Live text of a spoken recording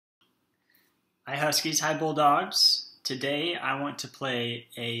Hi Huskies, hi Bulldogs. Today I want to play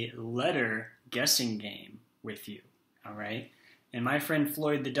a letter guessing game with you, all right? And my friend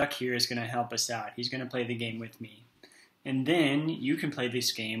Floyd the Duck here is going to help us out. He's going to play the game with me. And then you can play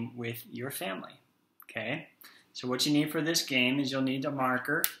this game with your family, okay? So what you need for this game is you'll need a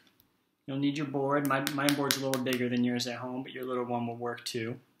marker. You'll need your board. My board's a little bigger than yours at home, but your little one will work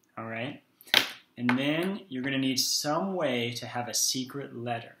too, all right? And then you're going to need some way to have a secret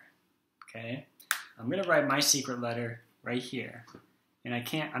letter, okay? I'm going to write my secret letter right here. And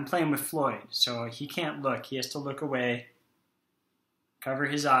I'm playing with Floyd, so he can't look. He has to look away, cover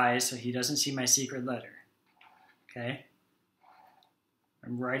his eyes so he doesn't see my secret letter. Okay?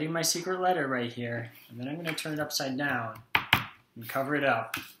 I'm writing my secret letter right here, and then I'm going to turn it upside down and cover it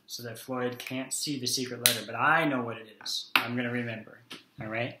up so that Floyd can't see the secret letter, but I know what it is. I'm going to remember. All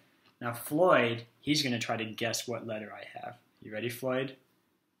right? Now Floyd, he's going to try to guess what letter I have. You ready, Floyd?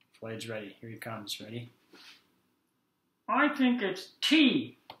 Floyd's ready. Here he comes. Ready? I think it's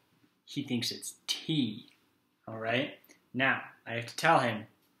T. He thinks it's T. All right? Now, I have to tell him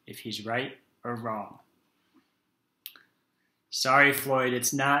if he's right or wrong. Sorry, Floyd,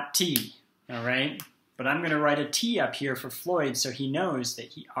 it's not T. All right? But I'm going to write a T up here for Floyd so he knows that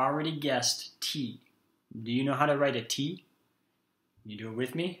he already guessed T. Do you know how to write a T? Can you do it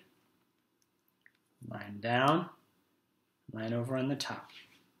with me? Line down, line over on the top.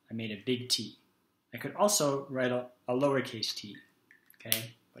 I made a big T. I could also write a lowercase t,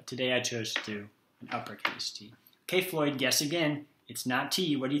 okay? But today I chose to do an uppercase T. Okay, Floyd, guess again. It's not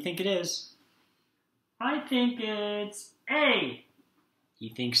T. What do you think it is? I think it's A. He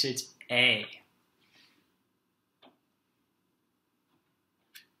thinks it's A.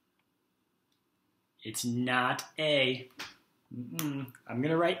 It's not A. I'm going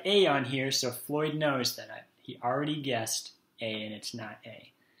to write A on here so Floyd knows that he already guessed A and it's not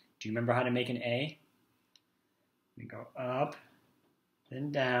A. Do you remember how to make an A? We go up,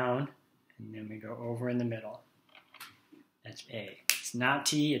 then down, and then we go over in the middle. That's A. It's not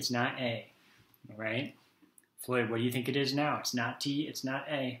T, it's not A. All right? Floyd, what do you think it is now? It's not T, it's not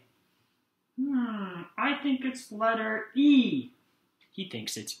A. I think it's letter E. He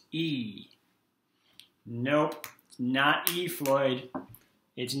thinks it's E. Nope, it's not E, Floyd.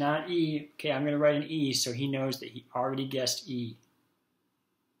 It's not E. Okay, I'm going to write an E so he knows that he already guessed E.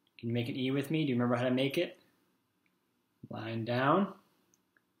 Can you make an E with me? Do you remember how to make it? Line down,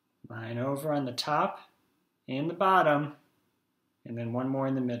 line over on the top and the bottom, and then one more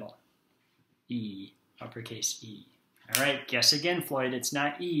in the middle. E, uppercase E. All right, guess again, Floyd. It's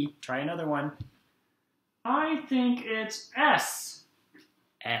not E. Try another one. I think it's S.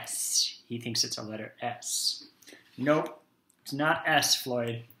 S. He thinks it's a letter S. Nope, it's not S,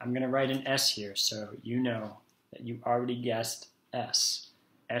 Floyd. I'm going to write an S here so you know that you already guessed S.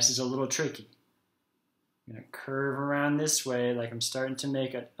 S is a little tricky. I'm going to curve around this way like I'm starting to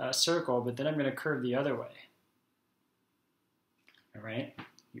make a circle, but then I'm going to curve the other way. All right?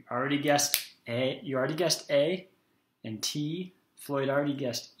 You already guessed A. You already guessed A and T. Floyd already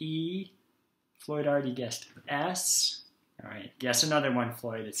guessed E. Floyd already guessed S. All right, guess another one,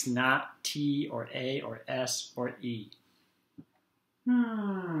 Floyd. It's not T or A or S or E.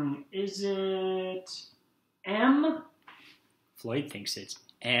 Is it M? Floyd thinks it's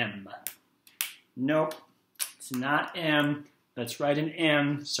M. Nope, it's not M. Let's write an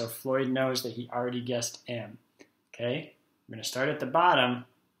M so Floyd knows that he already guessed M. Okay, I'm going to start at the bottom. I'm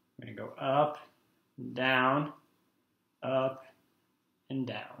going to go up, and down,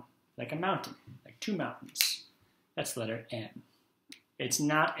 like a mountain, like two mountains. That's letter M. It's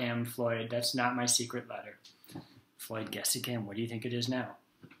not M, Floyd. That's not my secret letter. Floyd, guess again. What do you think it is now?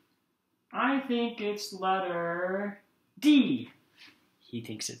 I think it's letter D. He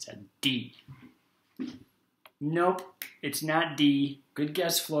thinks it's a D. Nope, it's not D. Good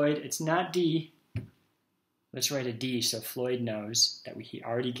guess, Floyd. It's not D. Let's write a D so Floyd knows that he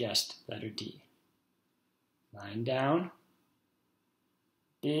already guessed letter D. Line down.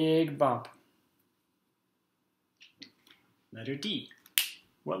 Big bump. Letter D.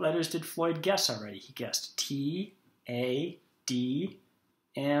 What letters did Floyd guess already? He guessed T, A, D,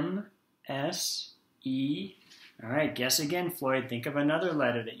 M, S, E. All right, guess again, Floyd. Think of another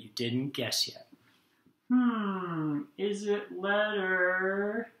letter that you didn't guess yet. Is it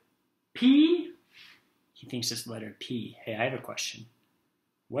letter P? He thinks it's letter P. Hey, I have a question.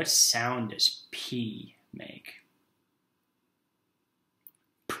 What sound does P make?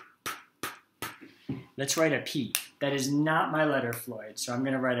 Let's write a P. That is not my letter, Floyd, so I'm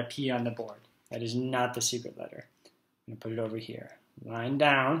going to write a P on the board. That is not the secret letter. I'm going to put it over here. Line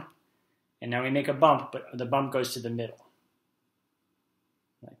down, and now we make a bump, but the bump goes to the middle.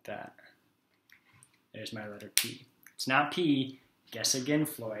 Like that. There's my letter P. It's not P. Guess again,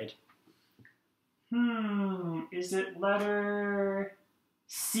 Floyd. Is it letter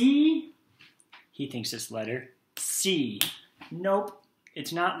C? He thinks it's letter C. Nope,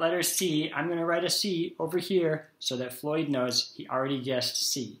 it's not letter C. I'm going to write a C over here so that Floyd knows he already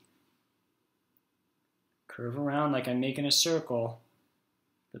guessed C. Curve around like I'm making a circle,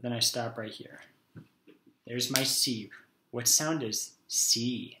 but then I stop right here. There's my C. What sound does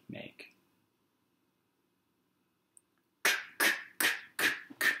C make?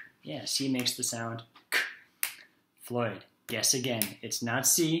 Yeah, C makes the sound K. Floyd, guess again. It's not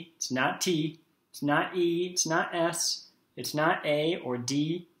C, it's not T, it's not E, it's not S, it's not A or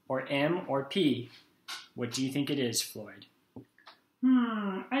D or M or P. What do you think it is, Floyd?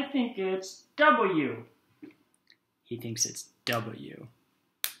 I think it's W. He thinks it's W.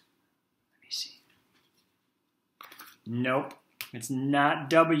 Let me see. Nope, it's not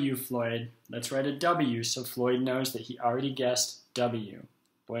W, Floyd. Let's write a W so Floyd knows that he already guessed W.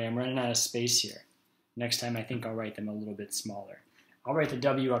 Boy, I'm running out of space here. Next time I think I'll write them a little bit smaller. I'll write the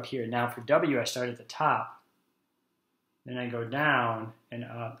W up here. Now for W, I start at the top. Then I go down and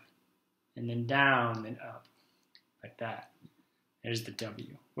up, and then down and up, like that. There's the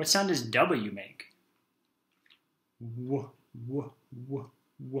W. What sound does W make? W, w, w,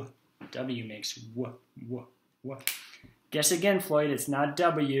 w. W makes w, w, w. Guess again, Floyd. It's not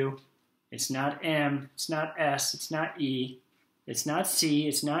W. It's not M. It's not S. It's not E. It's not C,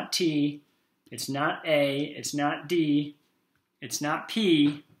 it's not T, it's not A, it's not D, it's not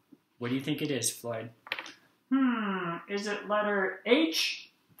P. What do you think it is, Floyd? Is it letter H?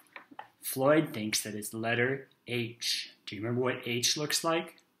 Floyd thinks that it's letter H. Do you remember what H looks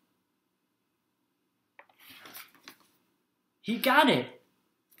like? He got it!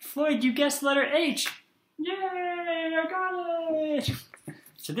 Floyd, you guessed letter H! Yay, I got it!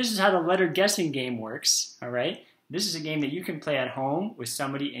 So this is how the letter guessing game works, all right? This is a game that you can play at home with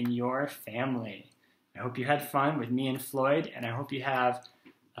somebody in your family. I hope you had fun with me and Floyd, and I hope you have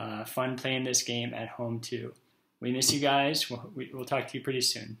fun playing this game at home too. We miss you guys. We'll talk to you pretty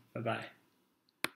soon. Bye-bye.